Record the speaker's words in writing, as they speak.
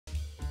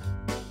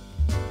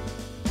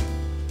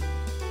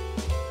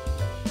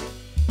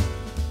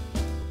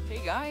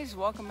guys,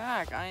 welcome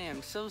back. I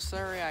am so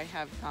sorry I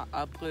have not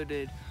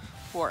uploaded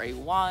for a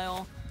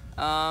while.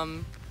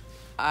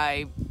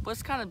 I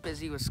was kind of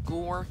busy with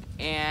schoolwork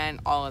and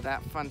all of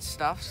that fun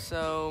stuff,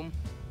 so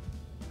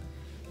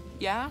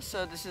yeah,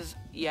 so this is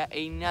yet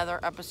another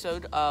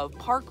episode of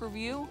Park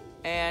Review,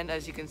 and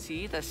as you can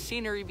see, the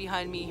scenery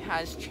behind me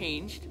has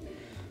changed.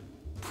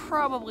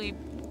 Probably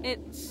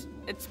it's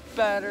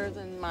better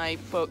than my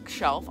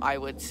bookshelf, I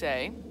would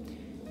say.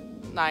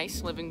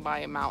 Nice, living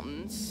by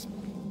mountains.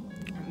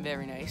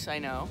 Very nice, I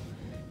know.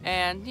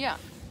 And yeah,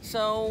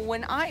 so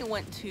when I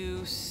went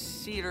to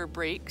Cedar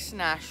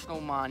National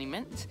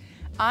Monument,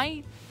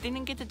 I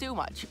didn't get to do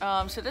much.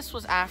 So this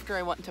was after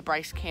I went to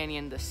Bryce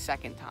Canyon the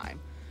second time.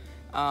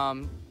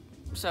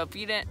 So if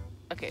you didn't,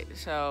 okay,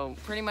 so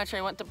pretty much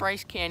I went to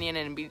Bryce Canyon,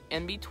 and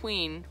in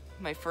between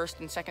my first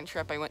and second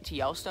trip, I went to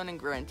Yellowstone and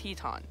Grand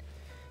Teton.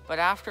 But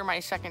after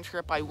my second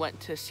trip, I went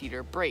to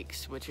Cedar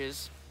Breaks, which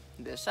is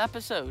this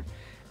episode.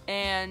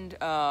 And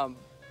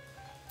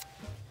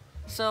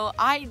so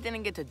I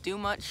didn't get to do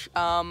much.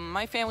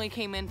 My family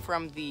came in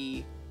from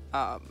the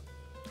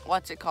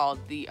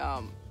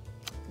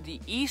the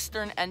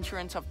eastern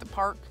entrance of the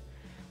park,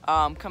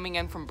 coming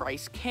in from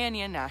Bryce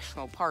Canyon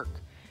National Park.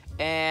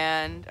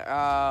 And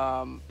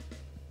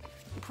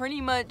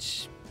pretty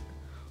much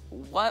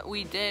what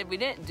we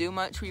didn't do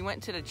much. We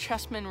went to the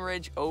Chessman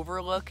Ridge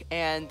Overlook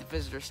and the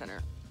Visitor Center.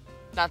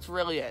 That's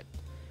really it.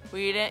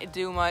 We didn't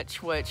do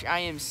much, which I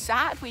am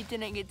sad we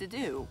didn't get to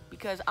do,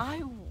 because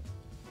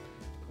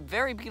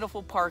very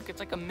beautiful park. It's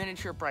like a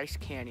miniature Bryce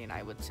Canyon,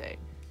 I would say.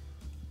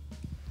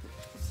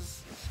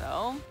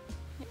 So,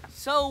 yeah.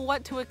 So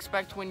what to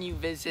expect when you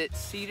visit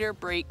Cedar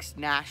Breaks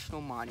National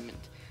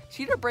Monument.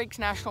 Cedar Breaks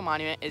National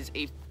Monument is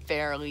a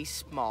fairly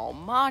small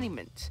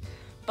monument,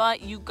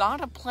 but you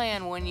gotta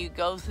plan when you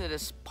go to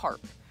this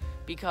park,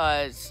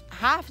 because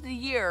half the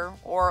year,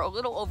 or a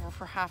little over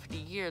for half the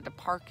year, the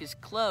park is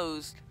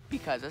closed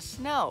because of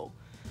snow.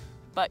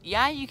 But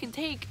yeah, you can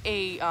take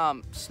a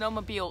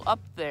snowmobile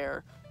up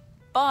there,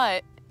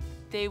 but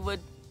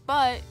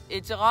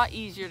it's a lot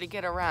easier to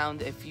get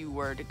around if you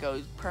were to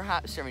go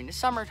perhaps during the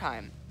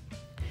summertime.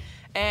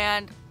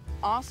 And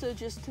also,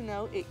 just to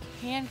note, it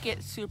can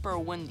get super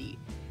windy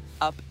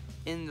up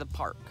in the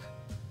park,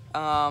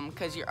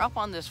 because you're up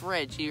on this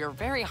ridge. You're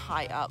very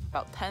high up,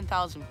 about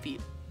 10,000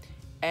 feet,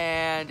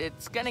 and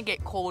it's gonna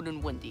get cold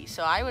and windy.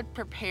 So I would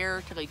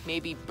prepare to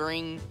maybe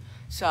bring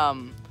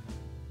some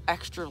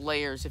extra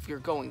layers if you're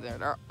going there.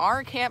 There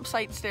are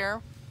campsites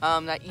there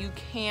that you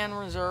can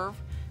reserve.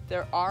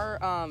 There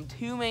are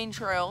two main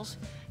trails: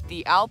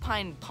 the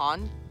Alpine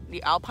Pond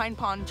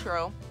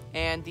Trail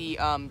and the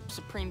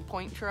Supreme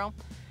Point Trail,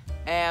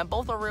 and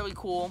both are really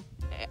cool.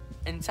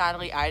 And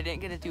sadly, I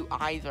didn't get to do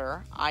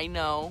either. I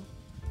know,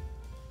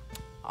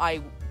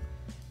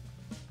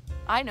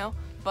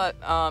 but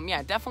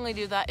yeah, definitely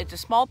do that. It's a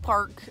small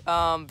park,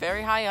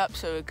 very high up,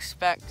 so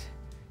expect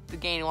to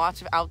gain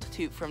lots of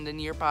altitude from the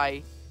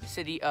nearby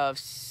city of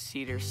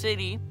Cedar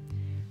City.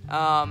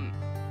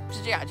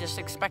 So yeah, just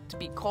expect to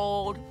be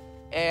cold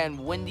and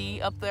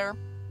windy up there.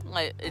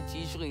 It's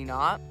usually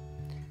not.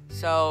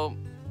 So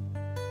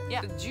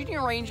yeah, the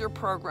Junior Ranger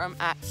program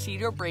at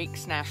Cedar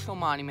Breaks National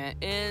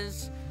Monument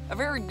is a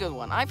very good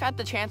one. I've had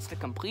the chance to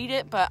complete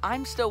it, but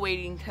I'm still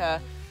waiting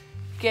to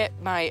get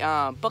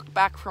my book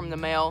back from the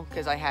mail,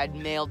 because I had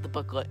mailed the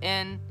booklet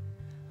in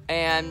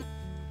and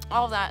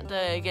all that,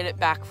 to get it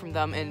back from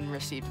them and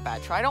receive the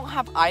badge. So I don't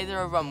have either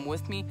of them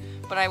with me,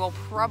 but I will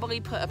probably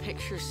put a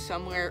picture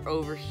somewhere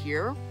over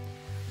here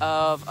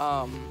of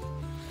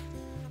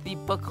the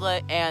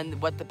booklet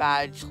and what the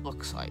badge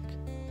looks like.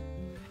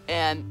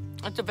 And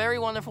it's a very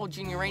wonderful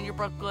Junior Ranger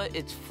booklet.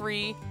 It's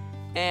free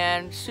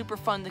and super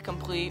fun to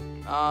complete.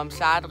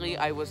 Sadly,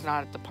 I was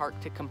not at the park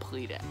to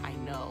complete it. I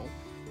know.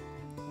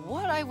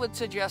 What I would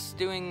suggest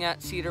doing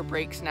at Cedar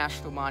Breaks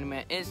National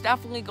Monument is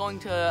definitely going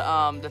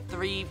to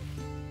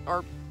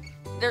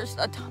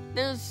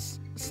there's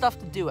stuff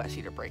to do at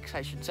Cedar Breaks,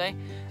 I should say.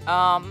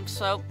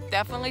 So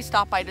definitely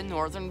stop by the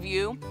Northern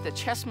View, the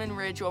Chessman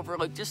Ridge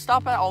Overlook. Just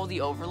stop at all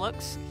the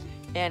overlooks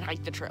and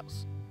hike the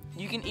trails.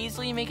 You can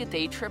easily make a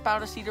day trip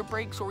out of Cedar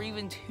Breaks, or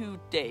even 2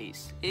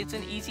 days. It's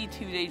an easy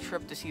 2-day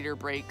trip to Cedar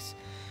Breaks,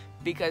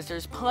 because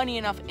there's plenty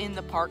enough in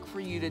the park for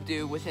you to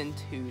do within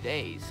 2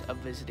 days of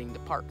visiting the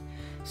park.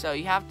 So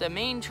you have the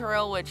main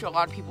trail, which a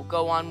lot of people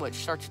go on, which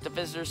starts at the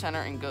Visitor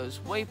Center and goes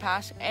way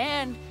past.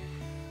 And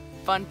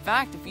fun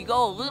fact, if you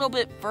go a little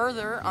bit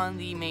further on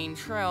the main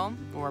trail,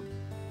 or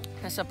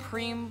the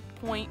Supreme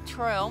Point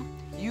Trail,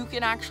 you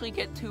can actually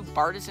get to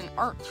Bartizan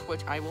Arch,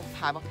 which I will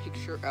have a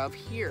picture of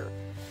here,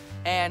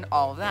 and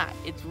all that.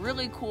 It's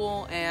really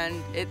cool, and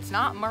it's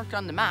not marked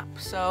on the map,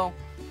 so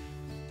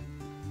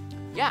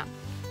yeah,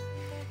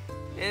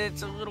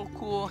 it's a little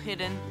cool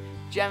hidden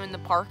gem in the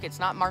park. It's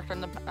not marked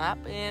on the map,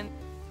 and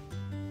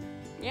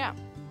yeah.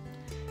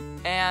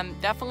 And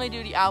definitely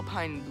do the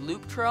Alpine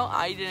Loop Trail.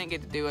 I didn't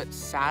get to do it,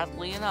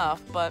 sadly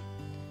enough, but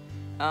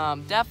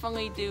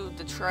definitely do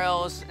the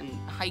trails, and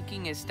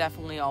hiking is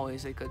definitely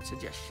always a good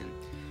suggestion.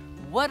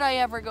 Would I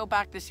ever go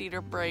back to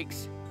Cedar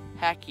Breaks?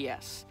 Heck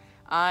yes.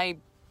 I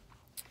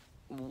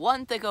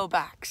want to go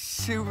back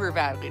super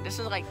badly. This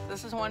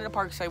is one of the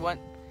parks I want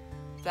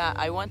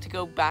to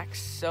go back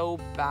so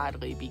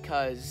badly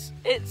because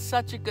it's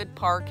such a good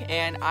park,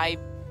 and I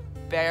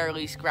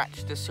barely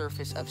scratched the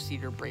surface of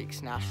Cedar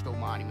Breaks National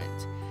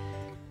Monument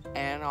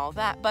and all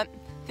that. But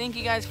thank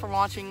you guys for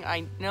watching.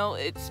 I know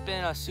it's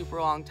been a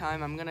super long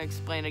time. I'm gonna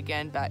explain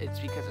again that it's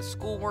because of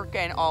schoolwork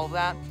and all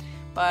that,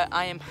 but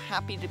I am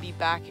happy to be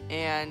back.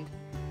 And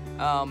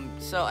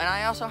and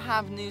I also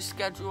have a new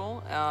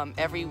schedule.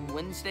 Every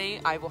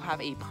Wednesday I will have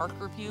a park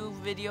review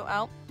video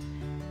out,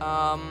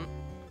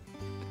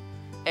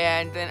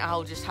 and then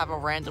I'll just have a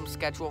random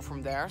schedule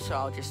from there, so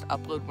I'll just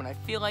upload when I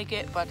feel like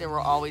it, but there will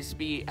always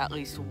be at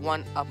least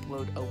one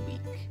upload a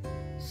week.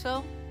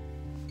 So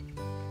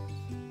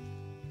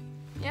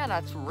yeah,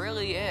 that's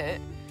really it,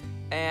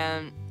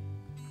 and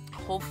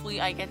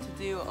hopefully I get to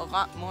do a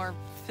lot more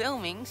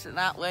filming, so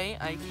that way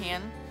I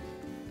can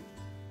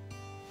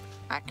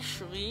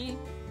actually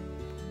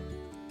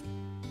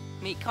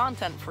make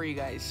content for you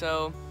guys.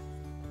 So,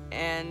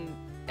 and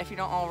if you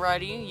don't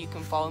already, you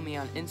can follow me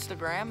on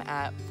Instagram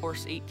at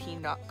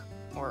force18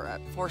 or at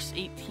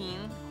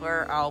force18,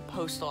 where I'll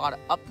post a lot of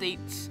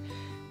updates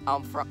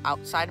from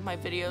outside of my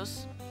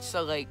videos.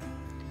 So like,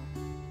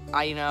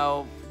 I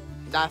know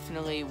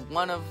definitely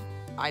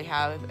I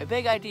have a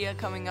big idea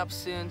coming up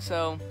soon,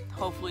 so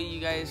hopefully you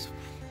guys,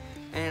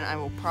 and I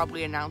will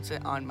probably announce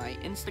it on my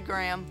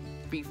Instagram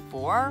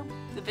before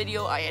the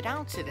video I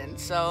announce it in.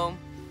 So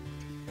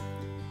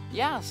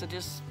yeah, so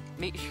just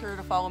make sure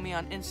to follow me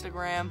on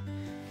Instagram,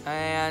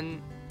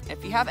 and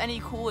if you have any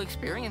cool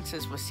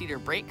experiences with Cedar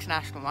Breaks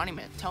National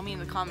Monument, tell me in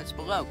the comments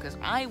below, because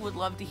I would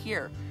love to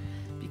hear,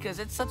 because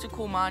it's such a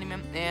cool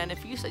monument. And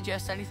if you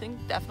suggest anything,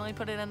 definitely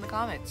put it in the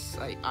comments.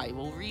 I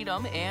will read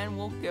them and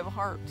we'll give a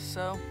heart.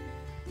 So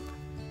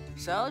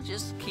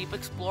just keep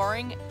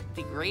exploring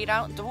the great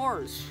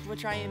outdoors,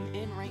 which I am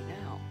in right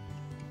now,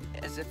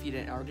 as if you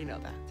didn't already know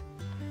that.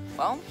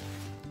 Well,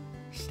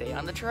 stay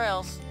on the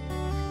trails.